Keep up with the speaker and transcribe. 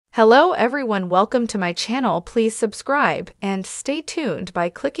Hello everyone, welcome to my channel. Please subscribe and stay tuned by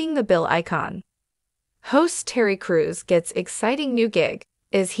clicking the bell icon. Host Terry Crews gets exciting new gig.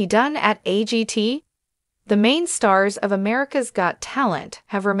 Is he done at AGT? The main stars of America's Got Talent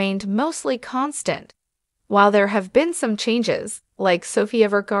have remained mostly constant, while there have been some changes, like Sofia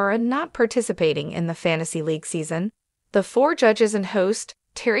Vergara not participating in the Fantasy League season. The four judges and host,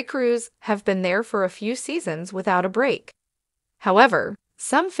 Terry Crews, have been there for a few seasons without a break. However,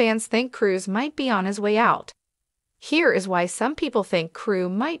 some fans think Crews might be on his way out. Here is why some people think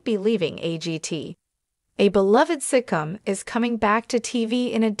Crews might be leaving AGT. A beloved sitcom is coming back to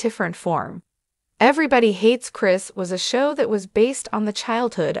TV in a different form. Everybody Hates Chris was a show that was based on the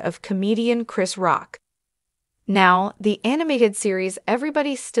childhood of comedian Chris Rock. Now, the animated series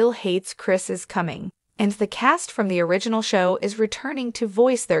Everybody Still Hates Chris is coming, and the cast from the original show is returning to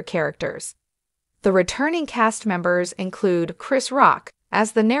voice their characters. The returning cast members include Chris Rock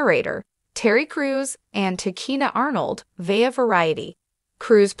as the narrator, Terry Crews, and Takina Arnold via Variety.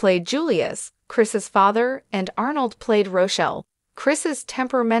 Crews played Julius, Chris's father, and Arnold played Rochelle, Chris's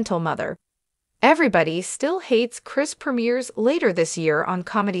temperamental mother. Everybody Still Hates Chris premieres later this year on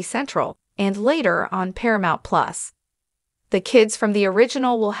Comedy Central and later on Paramount+. The kids from the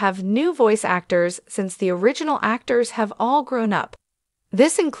original will have new voice actors since the original actors have all grown up.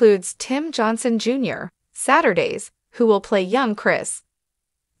 This includes Tim Johnson Jr., Saturdays, who will play young Chris.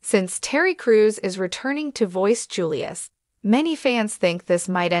 Since Terry Crews is returning to voice Julius, many fans think this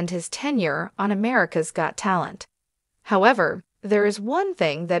might end his tenure on America's Got Talent. However, there is one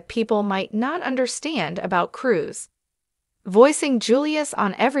thing that people might not understand about Crews. Voicing Julius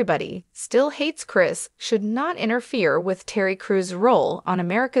on Everybody Still Hates Chris should not interfere with Terry Crews' role on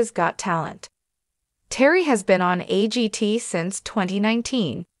America's Got Talent. Terry has been on AGT since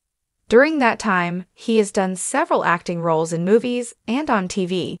 2019. During that time, he has done several acting roles in movies and on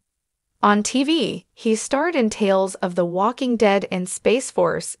TV. On TV, he starred in Tales of the Walking Dead and Space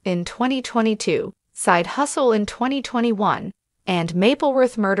Force in 2022, Side Hustle in 2021, and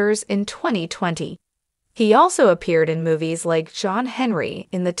Mapleworth Murders in 2020. He also appeared in movies like John Henry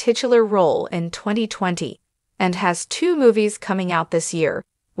in the titular role in 2020, and has two movies coming out this year,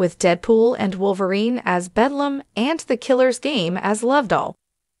 with Deadpool and Wolverine as Bedlam and The Killer's Game as Lovedoll.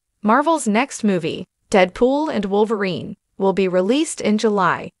 Marvel's next movie, Deadpool and Wolverine, will be released in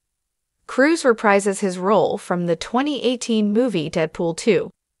July. Crews reprises his role from the 2018 movie Deadpool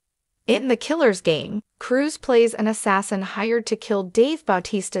 2. In The Killer's Game, Crews plays an assassin hired to kill Dave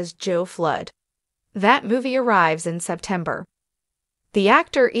Bautista's Joe Flood. That movie arrives in September. The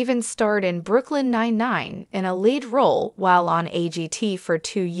actor even starred in Brooklyn Nine-Nine in a lead role while on AGT for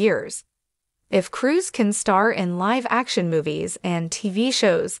 2 years. If Crews can star in live-action movies and TV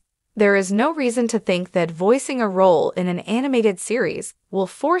shows, there is no reason to think that voicing a role in an animated series will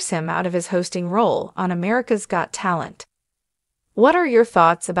force him out of his hosting role on America's Got Talent. What are your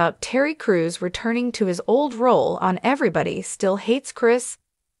thoughts about Terry Crews returning to his old role on Everybody Still Hates Chris?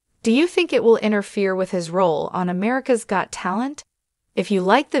 Do you think it will interfere with his role on America's Got Talent? If you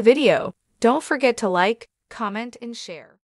liked the video, don't forget to like, comment, and share.